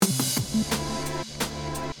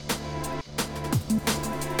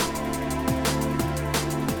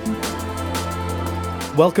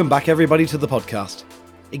Welcome back, everybody, to the podcast.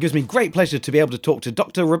 It gives me great pleasure to be able to talk to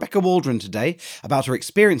Dr. Rebecca Waldron today about her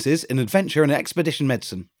experiences in adventure and expedition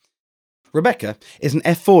medicine. Rebecca is an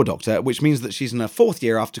F4 doctor, which means that she's in her fourth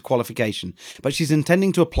year after qualification, but she's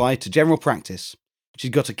intending to apply to general practice.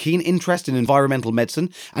 She's got a keen interest in environmental medicine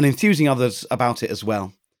and enthusing others about it as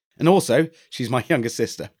well. And also, she's my younger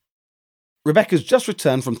sister. Rebecca's just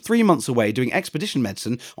returned from 3 months away doing expedition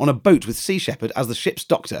medicine on a boat with Sea Shepherd as the ship's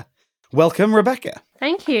doctor. Welcome, Rebecca.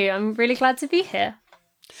 Thank you. I'm really glad to be here.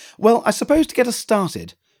 Well, I suppose to get us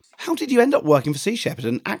started, how did you end up working for Sea Shepherd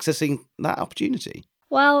and accessing that opportunity?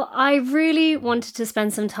 Well, I really wanted to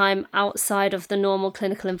spend some time outside of the normal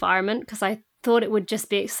clinical environment because I thought it would just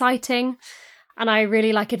be exciting. And I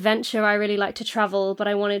really like adventure. I really like to travel, but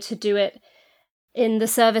I wanted to do it in the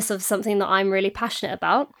service of something that I'm really passionate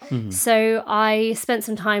about. So I spent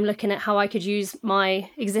some time looking at how I could use my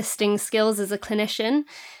existing skills as a clinician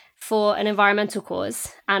for an environmental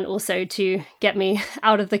cause, and also to get me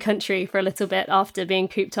out of the country for a little bit after being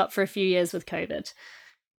cooped up for a few years with COVID.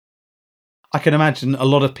 I can imagine a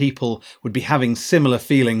lot of people would be having similar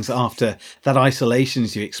feelings after that isolation,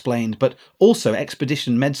 as you explained, but also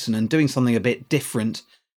expedition medicine and doing something a bit different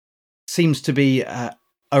seems to be a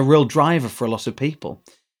real driver for a lot of people.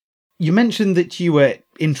 You mentioned that you were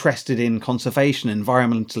interested in conservation,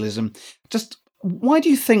 environmentalism. Just why do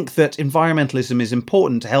you think that environmentalism is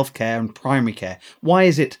important to healthcare and primary care? Why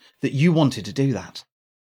is it that you wanted to do that?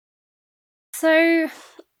 So,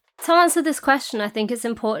 to answer this question, I think it's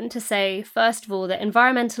important to say, first of all, that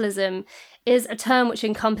environmentalism is a term which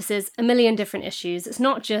encompasses a million different issues. It's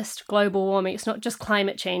not just global warming, it's not just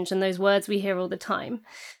climate change and those words we hear all the time.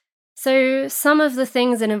 So some of the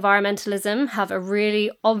things in environmentalism have a really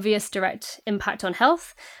obvious direct impact on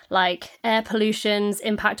health, like air pollution's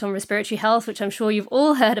impact on respiratory health, which I'm sure you've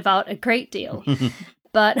all heard about a great deal.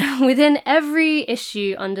 But within every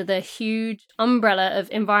issue under the huge umbrella of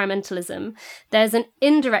environmentalism, there's an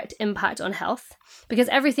indirect impact on health because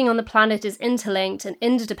everything on the planet is interlinked and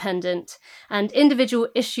interdependent, and individual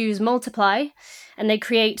issues multiply and they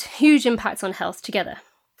create huge impacts on health together.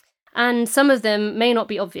 And some of them may not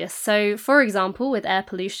be obvious. So, for example, with air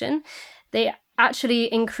pollution, they actually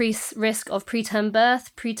increase risk of preterm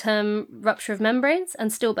birth, preterm rupture of membranes,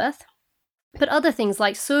 and stillbirth. But other things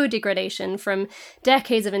like soil degradation from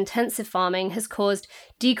decades of intensive farming has caused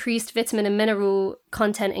decreased vitamin and mineral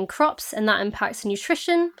content in crops, and that impacts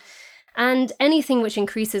nutrition. And anything which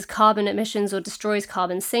increases carbon emissions or destroys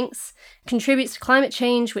carbon sinks contributes to climate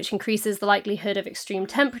change, which increases the likelihood of extreme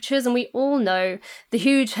temperatures, and we all know the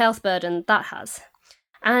huge health burden that has.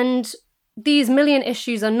 And these million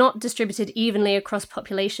issues are not distributed evenly across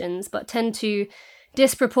populations, but tend to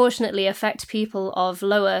disproportionately affect people of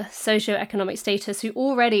lower socioeconomic status who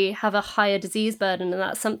already have a higher disease burden, and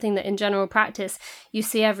that's something that in general practice you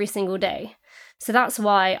see every single day. So that's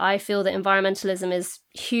why I feel that environmentalism is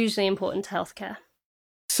hugely important to healthcare.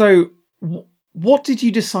 So what did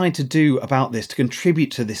you decide to do about this to contribute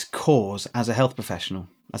to this cause as a health professional,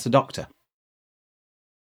 as a doctor?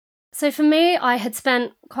 So for me, I had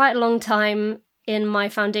spent quite a long time in my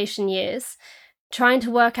foundation years trying to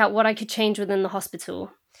work out what I could change within the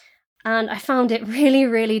hospital. And I found it really,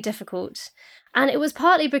 really difficult. And it was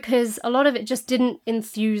partly because a lot of it just didn't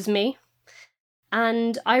enthuse me.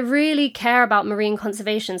 And I really care about marine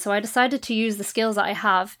conservation, so I decided to use the skills that I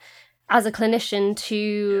have as a clinician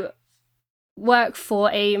to work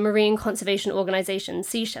for a marine conservation organisation,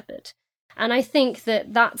 Sea Shepherd. And I think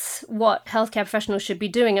that that's what healthcare professionals should be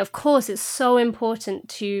doing. Of course, it's so important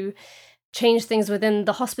to change things within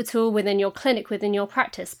the hospital, within your clinic, within your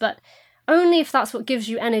practice, but only if that's what gives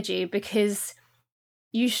you energy, because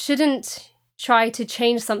you shouldn't try to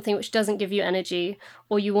change something which doesn't give you energy,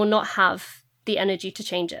 or you will not have the energy to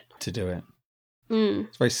change it. To do it.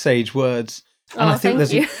 It's very sage words. And I think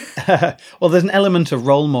there's there's an element of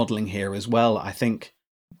role modelling here as well. I think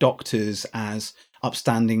doctors, as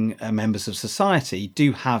upstanding members of society,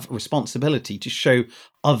 do have a responsibility to show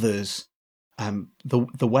others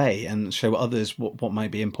the way and show others what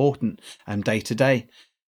might be important day to day.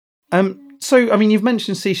 So, I mean, you've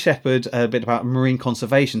mentioned Sea Shepherd, a bit about marine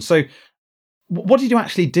conservation. So what did you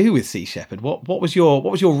actually do with Sea Shepherd? What was your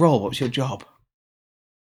role? What was your job?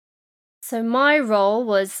 So my role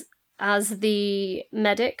was as the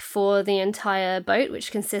medic for the entire boat,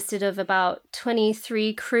 which consisted of about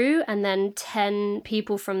 23 crew and then 10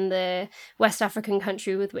 people from the West African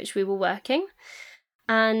country with which we were working.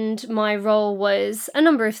 And my role was a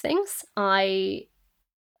number of things. I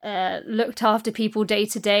looked after people day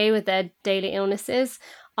to day with their daily illnesses.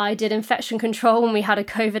 I did infection control when we had a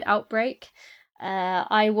COVID outbreak.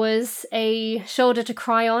 I was a shoulder to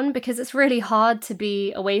cry on because it's really hard to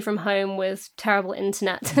be away from home with terrible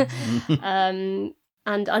internet and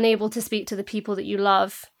unable to speak to the people that you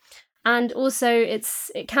love. And also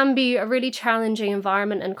it can be a really challenging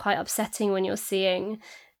environment and quite upsetting when you're seeing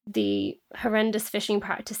the horrendous fishing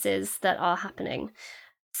practices that are happening.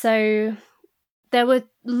 So there were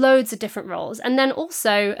loads of different roles. And then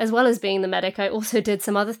also, as well as being the medic, I also did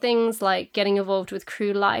some other things like getting involved with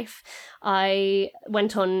crew life. I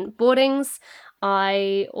went on boardings.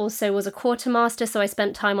 I also was a quartermaster, so I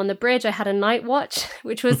spent time on the bridge. I had a night watch,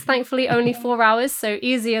 which was thankfully only 4 hours, so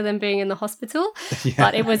easier than being in the hospital. Yeah.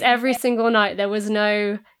 But it was every single night. There was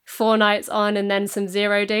no 4 nights on and then some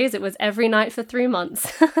 0 days. It was every night for 3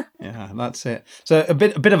 months. Yeah, that's it. So a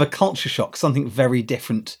bit of a culture shock, something very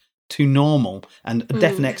different to normal, and a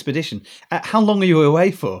definite expedition. How long are you away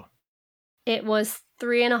for? It was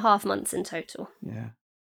 3.5 months in total. Yeah.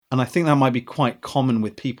 And I think that might be quite common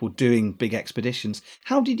with people doing big expeditions.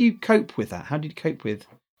 How did you cope with that? How did you cope with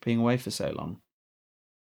being away for so long?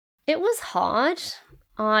 It was hard.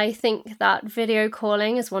 I think that video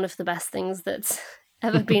calling is one of the best things that's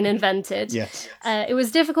ever been invented. Yes. It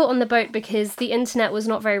was difficult on the boat because the internet was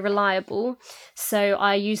not very reliable. So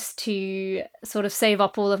I used to sort of save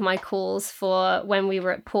up all of my calls for when we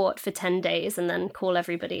were at port for 10 days and then call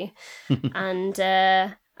everybody.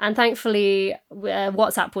 And thankfully,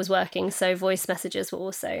 WhatsApp was working, so voice messages were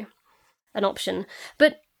also an option.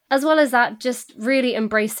 But as well as that, just really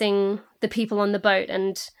embracing the people on the boat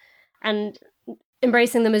and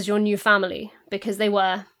embracing them as your new family, because they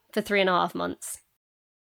were for 3.5 months.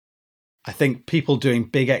 I think people doing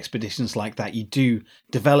big expeditions like that, you do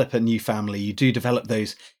develop a new family, you do develop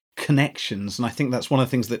those connections. And I think that's one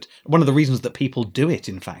of the reasons that people do it,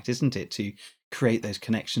 in fact, isn't it? To create those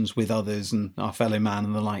connections with others and our fellow man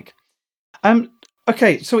and the like.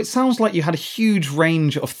 Okay, so it sounds like you had a huge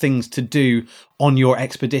range of things to do on your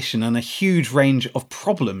expedition and a huge range of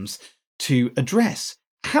problems to address.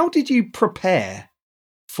 How did you prepare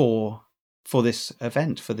for this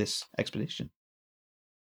event, for this expedition?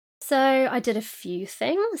 So I did a few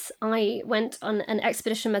things. I went on an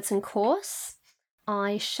expedition medicine course.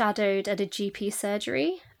 I shadowed at a GP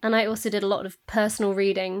surgery, and I also did a lot of personal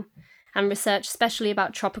reading and research, especially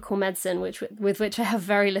about tropical medicine, with which I have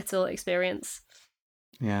very little experience.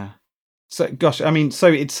 Yeah. So, gosh, I mean, so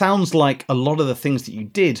it sounds like a lot of the things that you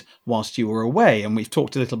did whilst you were away, and we've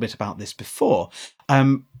talked a little bit about this before,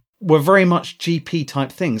 were very much GP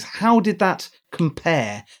type things. How did that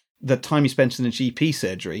compare? The time you spent in the GP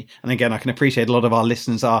surgery, and again, I can appreciate a lot of our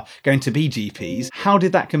listeners are going to be GPs. How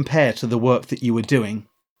did that compare to the work that you were doing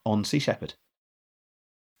on Sea Shepherd?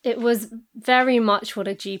 It was very much what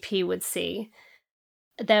a GP would see.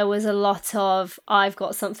 There was a lot of, I've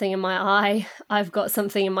got something in my eye, I've got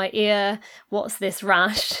something in my ear, what's this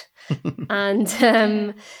rash?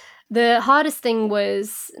 And the hardest thing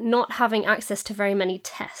was not having access to very many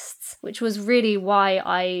tests, which was really why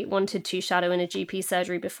I wanted to shadow in a GP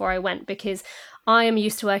surgery before I went, because I am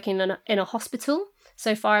used to working in a hospital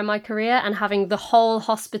so far in my career and having the whole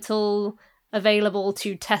hospital available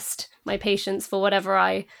to test my patients for whatever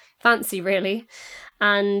I fancy, really.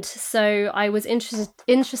 And so I was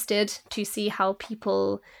interested to see how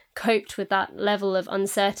people coped with that level of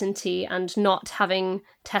uncertainty and not having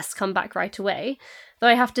tests come back right away. Though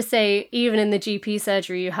I have to say, even in the GP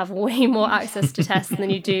surgery, you have way more access to tests than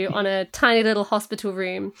you do on a tiny little hospital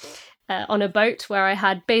room on a boat, where I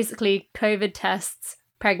had basically COVID tests,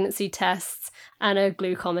 pregnancy tests, and a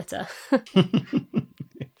glucometer.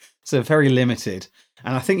 So very limited.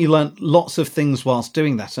 And I think you learned lots of things whilst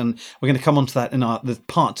doing that. And we're going to come on to that in the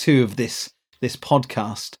part 2 of this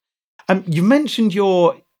podcast. You mentioned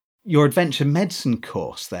your adventure medicine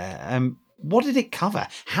course there. What did it cover?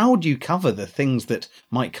 How do you cover the things that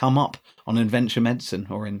might come up on adventure medicine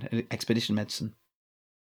or in expedition medicine?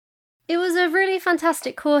 It was a really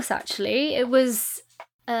fantastic course, actually. It was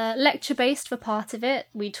lecture-based for part of it.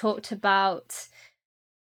 We talked about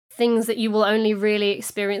things that you will only really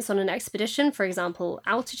experience on an expedition. For example,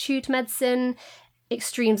 altitude medicine,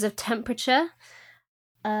 extremes of temperature.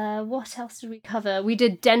 What else did we cover? We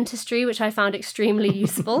did dentistry, which I found extremely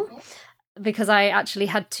useful because I actually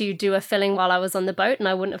had to do a filling while I was on the boat and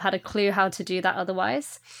I wouldn't have had a clue how to do that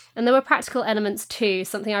otherwise. And there were practical elements too.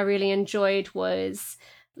 Something I really enjoyed was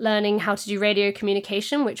learning how to do radio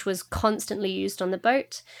communication, which was constantly used on the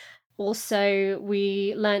boat. Also,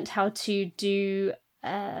 we learnt how to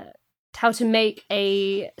make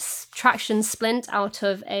a traction splint out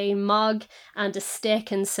of a mug and a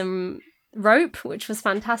stick and some rope, which was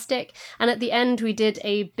fantastic. And at the end, we did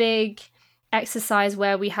a big exercise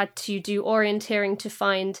where we had to do orienteering to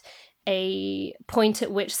find a point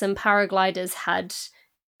at which some paragliders had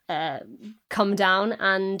come down,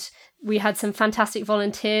 and we had some fantastic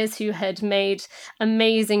volunteers who had made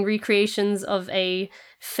amazing recreations of a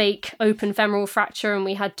fake open femoral fracture, and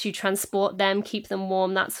we had to transport them, keep them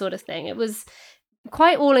warm, that sort of thing. It was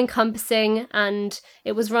quite all-encompassing, and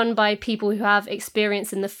it was run by people who have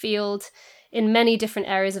experience in the field in many different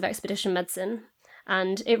areas of expedition medicine,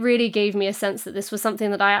 and it really gave me a sense that this was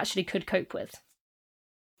something that I actually could cope with.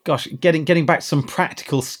 Gosh, getting back some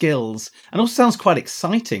practical skills, and also sounds quite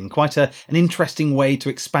exciting, quite an interesting way to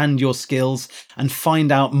expand your skills and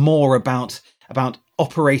find out more about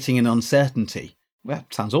operating in uncertainty. Well,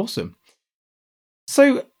 sounds awesome.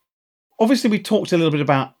 So, obviously, we talked a little bit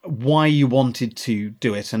about why you wanted to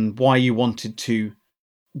do it and why you wanted to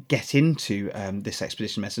get into this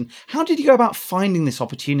expedition medicine. How did you go about finding this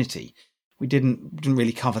opportunity? We didn't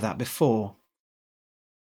really cover that before.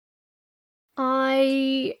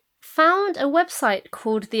 I found a website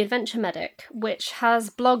called The Adventure Medic, which has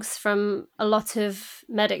blogs from a lot of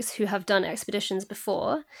medics who have done expeditions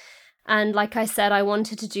before. And like I said, I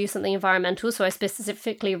wanted to do something environmental, so I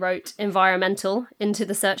specifically wrote environmental into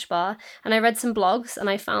the search bar. And I read some blogs, and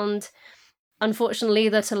I found, unfortunately,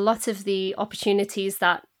 that a lot of the opportunities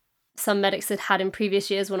that some medics had had in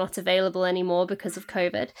previous years were not available anymore because of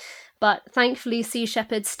COVID. But thankfully, Sea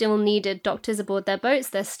Shepherd still needed doctors aboard their boats.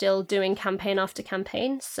 They're still doing campaign after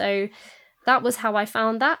campaign. So that was how I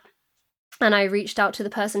found that. And I reached out to the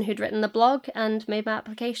person who'd written the blog and made my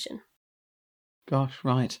application. Gosh,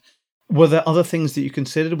 right. Were there other things that you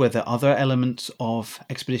considered? Were there other elements of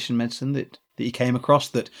expedition medicine that you came across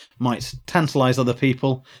that might tantalise other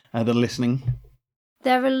people that are listening?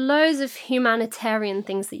 There are loads of humanitarian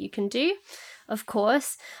things that you can do, of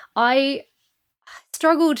course. I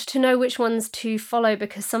struggled to know which ones to follow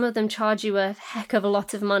because some of them charge you a heck of a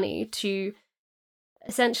lot of money to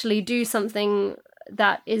essentially do something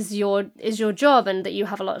that is your job and that you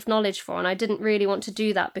have a lot of knowledge for. And I didn't really want to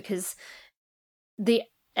do that because the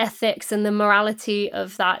ethics and the morality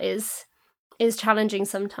of that is challenging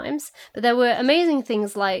sometimes. But there were amazing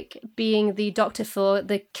things like being the doctor for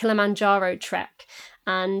the Kilimanjaro trek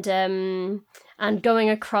and going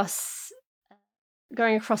across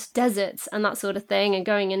deserts and that sort of thing, and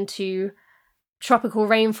going into tropical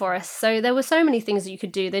rainforests. So there were so many things that you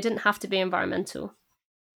could do. They didn't have to be environmental.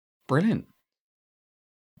 Brilliant.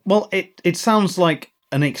 Well, it sounds like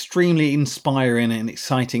an extremely inspiring and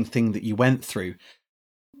exciting thing that you went through.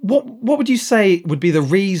 What would you say would be the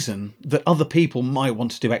reason that other people might want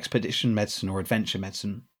to do expedition medicine or adventure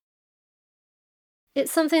medicine?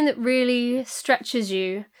 It's something that really stretches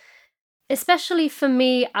you. Especially for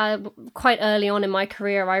me, quite early on in my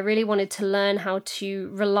career, I really wanted to learn how to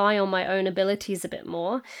rely on my own abilities a bit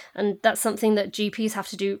more. And that's something that GPs have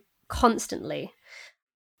to do constantly.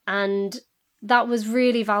 And that was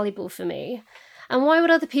really valuable for me. And why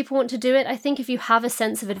would other people want to do it? I think if you have a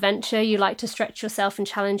sense of adventure, you like to stretch yourself and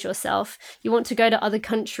challenge yourself. You want to go to other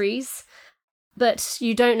countries, but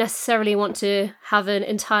you don't necessarily want to have an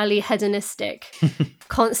entirely hedonistic,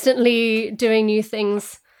 constantly doing new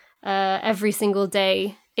things every single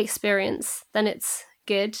day experience. Then it's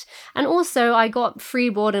good. And also I got free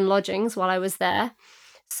board and lodgings while I was there.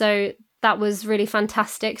 So that was really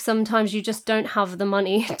fantastic. Sometimes you just don't have the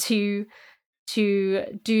money to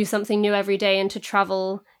do something new every day and to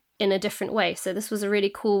travel in a different way. So this was a really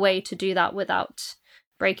cool way to do that without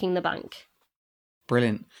breaking the bank.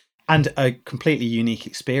 Brilliant. And a completely unique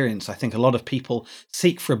experience. I think a lot of people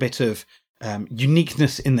seek for a bit of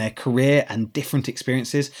uniqueness in their career and different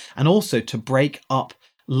experiences, and also to break up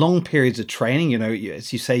long periods of training. You know,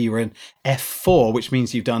 as you say, you were an F4, which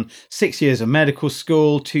means you've done 6 years of medical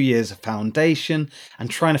school, 2 years of foundation, and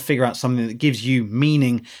trying to figure out something that gives you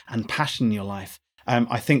meaning and passion in your life.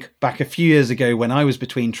 I think back a few years ago when I was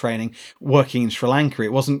between training, working in Sri Lanka,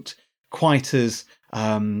 it wasn't quite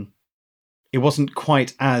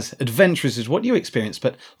as adventurous as what you experienced,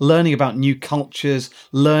 but learning about new cultures,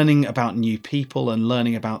 learning about new people, and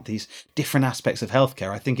learning about these different aspects of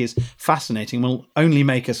healthcare, I think is fascinating, will only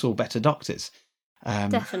make us all better doctors.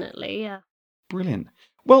 Definitely, yeah. Brilliant.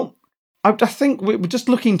 Well, I think we're just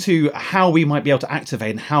looking to how we might be able to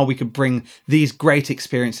activate and how we could bring these great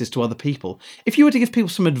experiences to other people. If you were to give people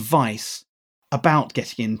some advice about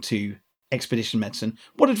getting into expedition medicine,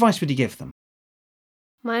 what advice would you give them?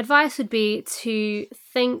 My advice would be to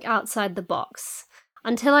think outside the box.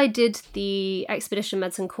 Until I did the expedition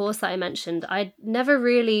medicine course that I mentioned, I'd never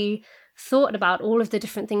really thought about all of the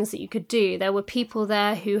different things that you could do. There were people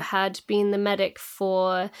there who had been the medic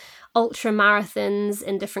for ultra marathons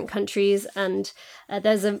in different countries, and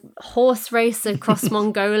there's a horse race across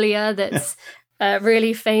Mongolia that's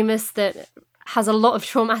really famous that has a lot of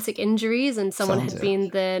traumatic injuries, and someone Sounds had it. been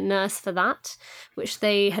the nurse for that, which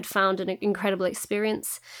they had found an incredible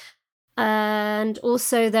experience. And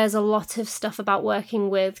also there's a lot of stuff about working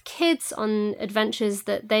with kids on adventures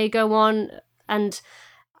that they go on, and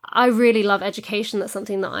I really love education. That's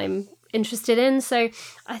something that I'm interested in. So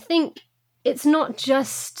I think it's not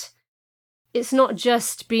just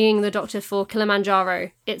being the doctor for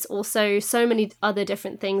Kilimanjaro. It's also so many other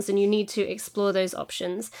different things, and you need to explore those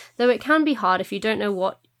options. Though it can be hard if you don't know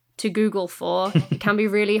what to Google for. It can be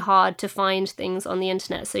really hard to find things on the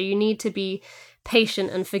internet. So you need to be patient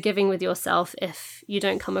and forgiving with yourself if you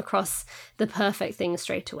don't come across the perfect thing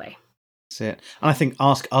straight away. That's it. And I think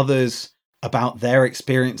ask others about their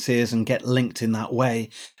experiences and get linked in that way,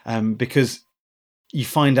 because you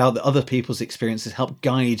find out that other people's experiences help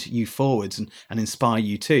guide you forwards and inspire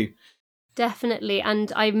you too. Definitely.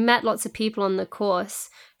 And I met lots of people on the course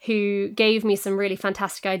who gave me some really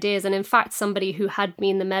fantastic ideas. And in fact, somebody who had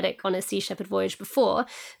been the medic on a Sea Shepherd voyage before,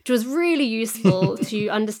 which was really useful to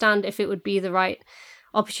understand if it would be the right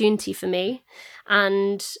opportunity for me.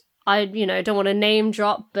 And I, don't want to name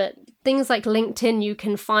drop, but things like LinkedIn, you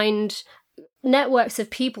can find networks of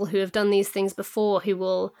people who have done these things before who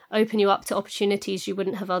will open you up to opportunities you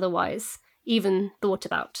wouldn't have otherwise even thought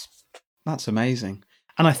about. That's amazing.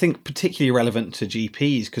 And I think particularly relevant to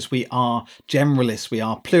GPs, because we are generalists, we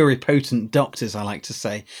are pluripotent doctors, I like to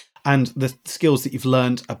say. And the skills that you've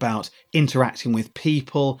learned about interacting with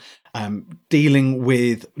people, dealing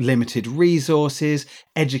with limited resources,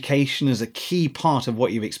 education as a key part of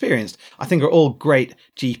what you've experienced, I think are all great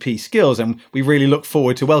GP skills. And we really look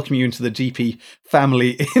forward to welcoming you into the GP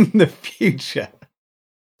family in the future.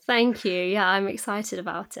 Thank you. Yeah, I'm excited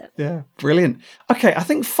about it. Yeah, brilliant. Okay, I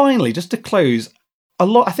think finally, just to close,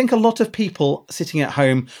 I think a lot of people sitting at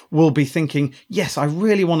home will be thinking, yes, I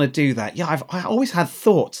really want to do that. Yeah, I always had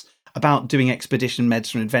thoughts about doing expedition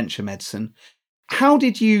medicine and adventure medicine. How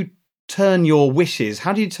did you turn your wishes?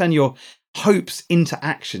 How do you turn your hopes into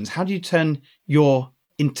actions? How do you turn your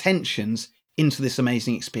intentions into this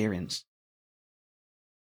amazing experience?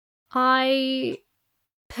 I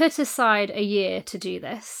put aside a year to do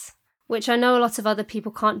this, which I know a lot of other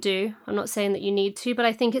people can't do. I'm not saying that you need to, but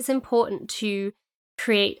I think it's important to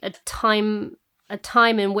create a time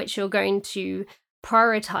in which you're going to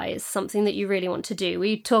prioritize something that you really want to do.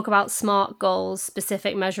 We talk about SMART goals: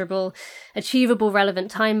 specific, measurable, achievable, relevant,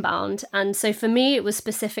 time bound. And so for me, it was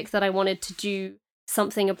specific that I wanted to do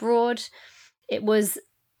something abroad. It was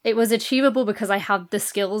achievable because I had the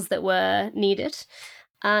skills that were needed.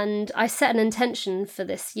 And I set an intention for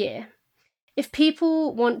this year. If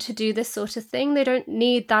people want to do this sort of thing, they don't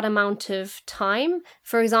need that amount of time.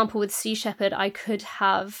 For example, with Sea Shepherd, I could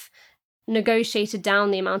have negotiated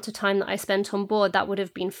down the amount of time that I spent on board. That would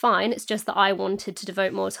have been fine. It's just that I wanted to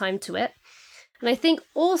devote more time to it. And I think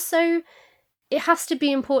also it has to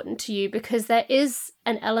be important to you because there is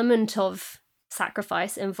an element of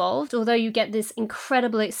sacrifice involved. Although you get this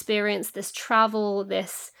incredible experience, this travel,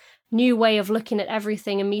 this new way of looking at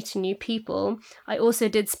everything and meeting new people, I also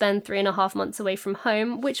did spend 3.5 months away from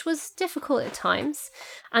home, which was difficult at times.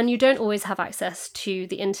 And you don't always have access to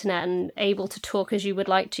the internet and able to talk as you would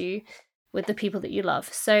like to with the people that you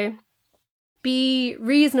love. So be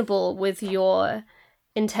reasonable with your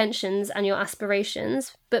intentions and your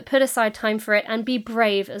aspirations, but put aside time for it and be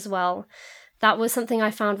brave as well. That was something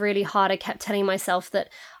I found really hard. I kept telling myself that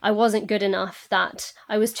I wasn't good enough, that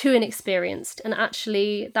I was too inexperienced. And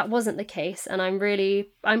actually, that wasn't the case. And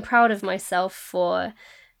I'm proud of myself for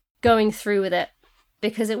going through with it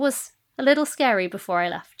because it was a little scary before I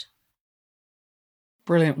left.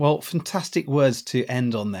 Brilliant. Well, fantastic words to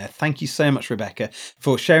end on there. Thank you so much, Rebecca,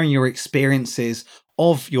 for sharing your experiences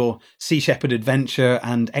of your Sea Shepherd adventure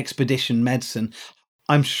and expedition medicine.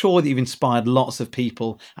 I'm sure that you've inspired lots of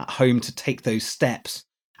people at home to take those steps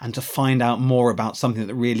and to find out more about something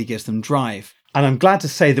that really gives them drive. And I'm glad to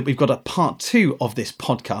say that we've got a part 2 of this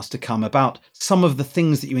podcast to come about some of the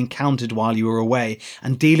things that you encountered while you were away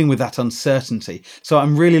and dealing with that uncertainty. So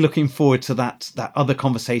I'm really looking forward to that other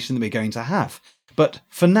conversation that we're going to have. But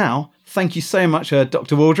for now, thank you so much,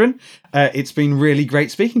 Dr. Waldron. It's been really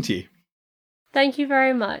great speaking to you. Thank you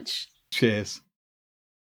very much. Cheers.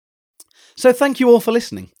 So thank you all for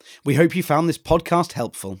listening. We hope you found this podcast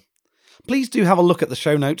helpful. Please do have a look at the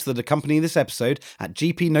show notes that accompany this episode at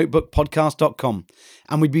gpnotebookpodcast.com.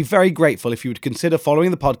 And we'd be very grateful if you would consider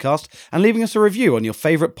following the podcast and leaving us a review on your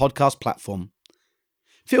favourite podcast platform.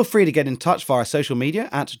 Feel free to get in touch via social media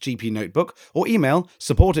at GP Notebook or email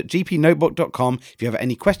support@gpnotebook.com if you have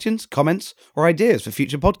any questions, comments or ideas for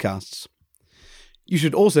future podcasts. You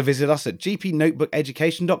should also visit us at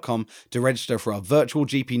gpnotebookeducation.com to register for our virtual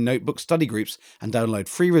GP Notebook study groups and download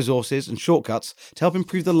free resources and shortcuts to help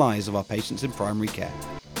improve the lives of our patients in primary care.